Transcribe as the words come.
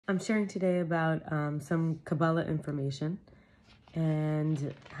I'm sharing today about some Kabbalah information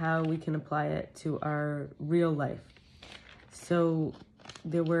and how we can apply it to our real life. So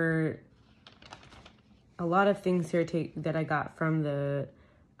there were a lot of things here that I got from the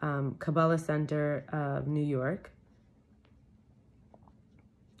Kabbalah Center of New York.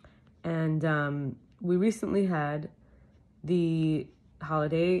 And we recently had the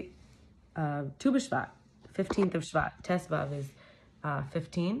holiday Tu B'Shvat, 15th of Shvat. Tesvav is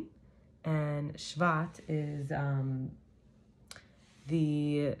 15, and Shvat is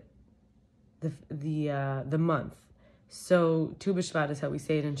the month. So Tu B'Shvat is how we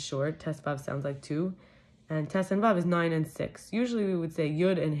say it in short. Tesvav sounds like two, and Tes and Vav is 9 and 6. Usually we would say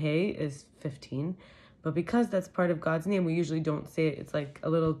Yud and Hey is 15, but because that's part of God's name, we usually don't say it. It's like a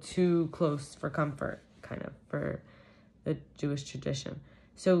little too close for comfort, kind of, for the Jewish tradition.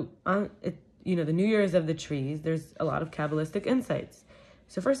 So the New Year's of the trees, there's a lot of Kabbalistic insights.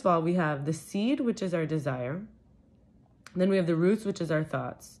 So first of all, we have the seed, which is our desire. Then we have the roots, which is our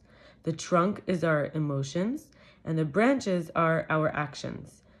thoughts. The trunk is our emotions. And the branches are our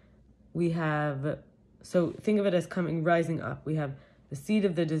actions. So think of it as rising up. We have the seed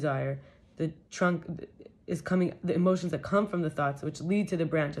of the desire. The trunk is the emotions that come from the thoughts, which lead to the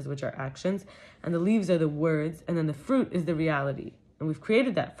branches, which are actions. And the leaves are the words. And then the fruit is the reality. And we've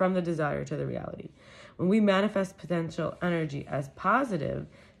created that from the desire to the reality. When we manifest potential energy as positive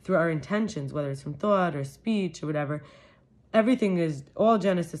through our intentions, whether it's from thought or speech or whatever, all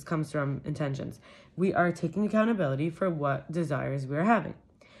Genesis comes from intentions. We are taking accountability for what desires we are having.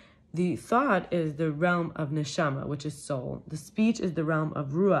 The thought is the realm of neshama, which is soul. The speech is the realm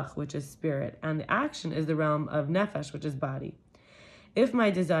of ruach, which is spirit. And the action is the realm of nefesh, which is body. If my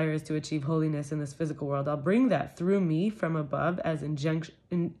desire is to achieve holiness in this physical world, I'll bring that through me from above as an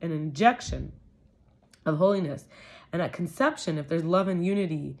injection of holiness. And at conception, if there's love and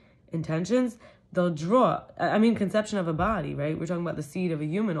unity intentions, they'll draw, conception of a body, right? We're talking about the seed of a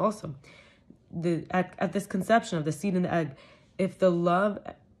human also. At this conception of the seed and the egg, if the love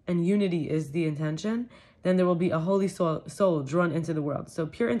and unity is the intention, then there will be a holy soul drawn into the world. So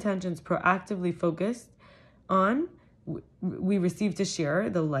pure intentions proactively focused on, we receive to share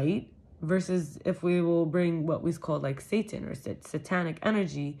the light, versus if we will bring what we call like Satan or satanic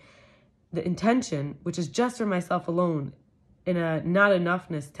energy, the intention, which is just for myself alone, in a not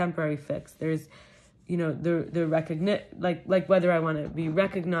enoughness temporary fix. There's, the recognition, like whether I want to be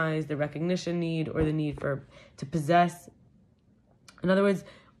recognized, the recognition need, or the need to possess. In other words,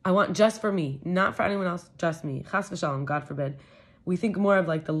 I want just for me, not for anyone else, just me. Chas v'shalom, God forbid. We think more of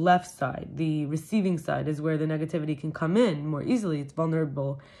like the left side, the receiving side is where the negativity can come in more easily. It's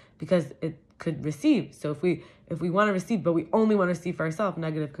vulnerable because it could receive. So if we want to receive, but we only want to receive for ourselves,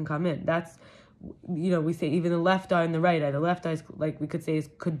 negative can come in. That's, we say even the left eye and the right eye. The left eye is, like we could say,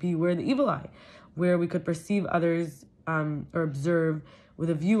 could be where the evil eye, where we could perceive others or observe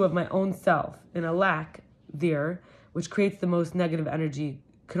with a view of my own self in a lack there, which creates the most negative energy.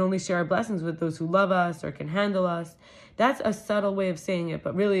 Can only share our blessings with those who love us or can handle us. That's a subtle way of saying it,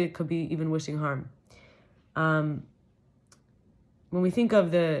 but really it could be even wishing harm. When we think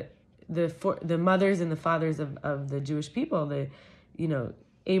of the mothers and the fathers of the Jewish people,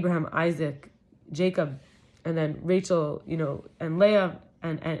 Abraham, Isaac, Jacob, and then Rachel, and Leah,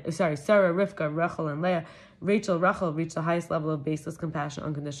 Sarah, Rivka, Rachel, and Leah. Rachel reached the highest level of baseless compassion,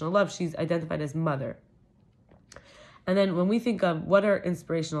 unconditional love. She's identified as mother. And then when we think of what are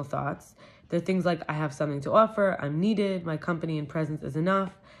inspirational thoughts, they're things like, I have something to offer, I'm needed, my company and presence is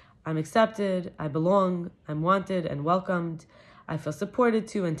enough, I'm accepted, I belong, I'm wanted and welcomed, I feel supported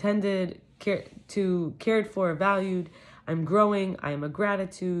to, intended, cared for, valued, I'm growing, I am a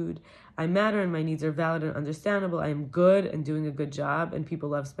gratitude, I matter and my needs are valid and understandable, I am good and doing a good job and people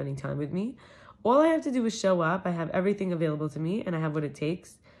love spending time with me. All I have to do is show up, I have everything available to me and I have what it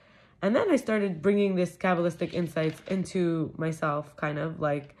takes. And then I started bringing this Kabbalistic insights into myself, kind of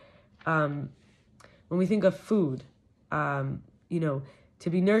like when we think of food, to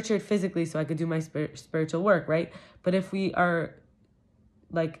be nurtured physically so I could do my spiritual work, right? But if we are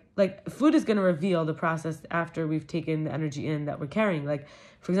like food is going to reveal the process after we've taken the energy in that we're carrying. Like,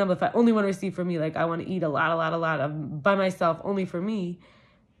 for example, if I only want to receive from me, like I want to eat a lot of by myself only for me,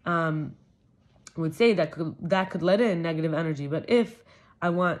 I would say that could let in negative energy. But if I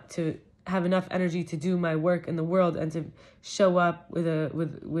want to have enough energy to do my work in the world and to show up with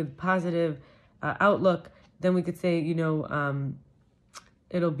positive outlook, then we could say,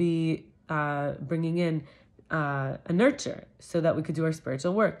 it'll be bringing in a nurture so that we could do our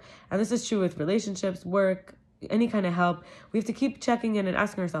spiritual work. And this is true with relationships, work, any kind of help, we have to keep checking in and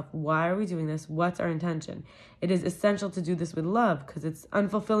asking ourselves, why are we doing this? What's our intention? It is essential to do this with love, because it's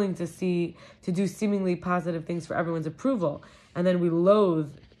unfulfilling to do seemingly positive things for everyone's approval, and then we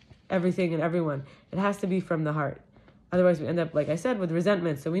loathe everything and everyone. It has to be from the heart. Otherwise, we end up, like I said, with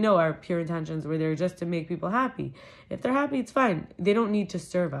resentment. So we know our pure intentions were there just to make people happy. If they're happy, it's fine. They don't need to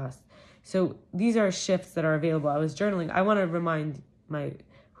serve us. So these are shifts that are available. I was journaling. I want to remind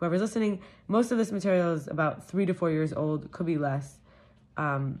whoever's listening, most of this material is about 3 to 4 years old, could be less.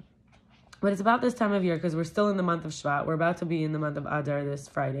 But it's about this time of year because we're still in the month of Shvat. We're about to be in the month of Adar this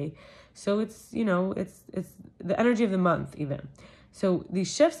Friday. So it's the energy of the month even. So these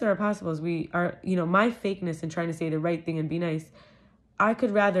shifts that are possible is my fakeness in trying to say the right thing and be nice, I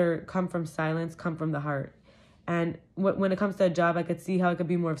could rather come from silence, come from the heart. And when it comes to a job, I could see how it could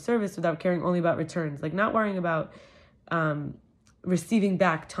be more of service without caring only about returns, like not worrying about receiving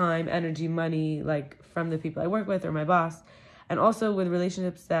back time, energy, money, like from the people I work with or my boss. And also with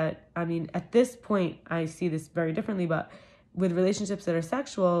relationships that, at this point, I see this very differently, but with relationships that are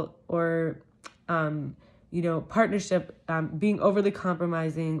sexual or, partnership, being overly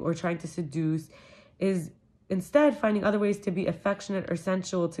compromising or trying to seduce is instead finding other ways to be affectionate or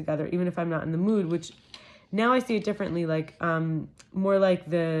sensual together, even if I'm not in the mood, which now I see it differently, like more like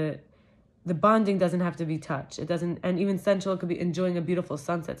the bonding doesn't have to be touch. It doesn't, and even sensual could be enjoying a beautiful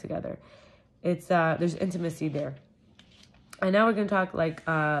sunset together. It's there's intimacy there. And now we're going to talk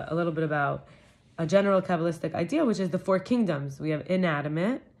a little bit about a general Kabbalistic idea, which is the 4 kingdoms. We have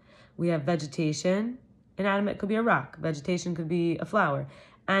inanimate, we have vegetation. Inanimate could be a rock. Vegetation could be a flower.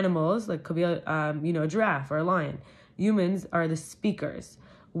 Animals, like could be a giraffe or a lion. Humans are the speakers.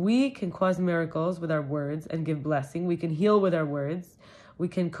 We can cause miracles with our words and give blessing. We can heal with our words. We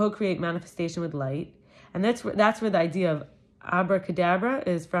can co-create manifestation with light. And that's where the idea of abracadabra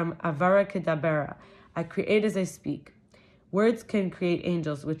is from avara kedabera. I create as I speak. Words can create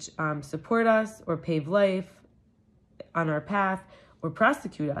angels, which support us or pave life on our path or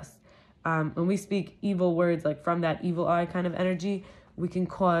prosecute us. When we speak evil words, like from that evil eye kind of energy, we can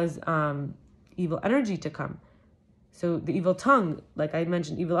cause evil energy to come. So the evil tongue, like I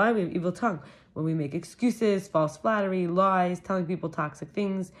mentioned, evil eye, we have evil tongue. When we make excuses, false flattery, lies, telling people toxic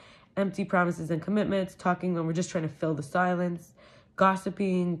things, empty promises and commitments, talking when we're just trying to fill the silence,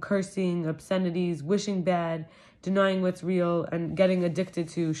 gossiping, cursing, obscenities, wishing bad, denying what's real, and getting addicted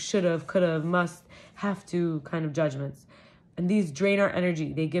to should've, could've, must, have to kind of judgments. And these drain our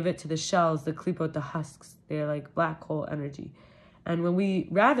energy. They give it to the shells, the klipot, the husks. They're like black hole energy. And when we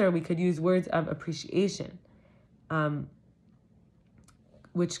could use words of appreciation,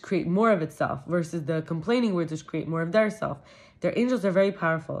 which create more of itself, versus the complaining words, which create more of their self. Their angels are very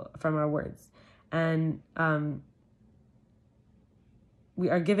powerful from our words. And we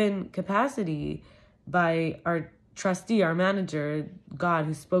are given capacity by our trustee, our manager, God,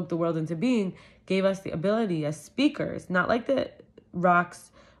 who spoke the world into being, gave us the ability as speakers, not like the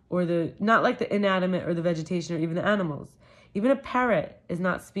rocks or not like the inanimate or the vegetation or even the animals. Even a parrot is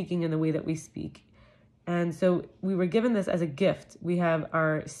not speaking in the way that we speak. And so we were given this as a gift. We have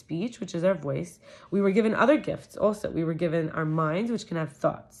our speech, which is our voice. We were given other gifts also. We were given our minds, which can have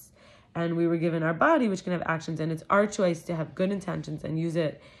thoughts. And we were given our body, which can have actions. And it's our choice to have good intentions and use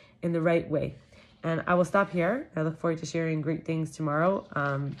it in the right way. And I will stop here. I look forward to sharing great things tomorrow.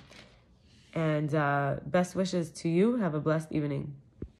 And best wishes to you. Have a blessed evening.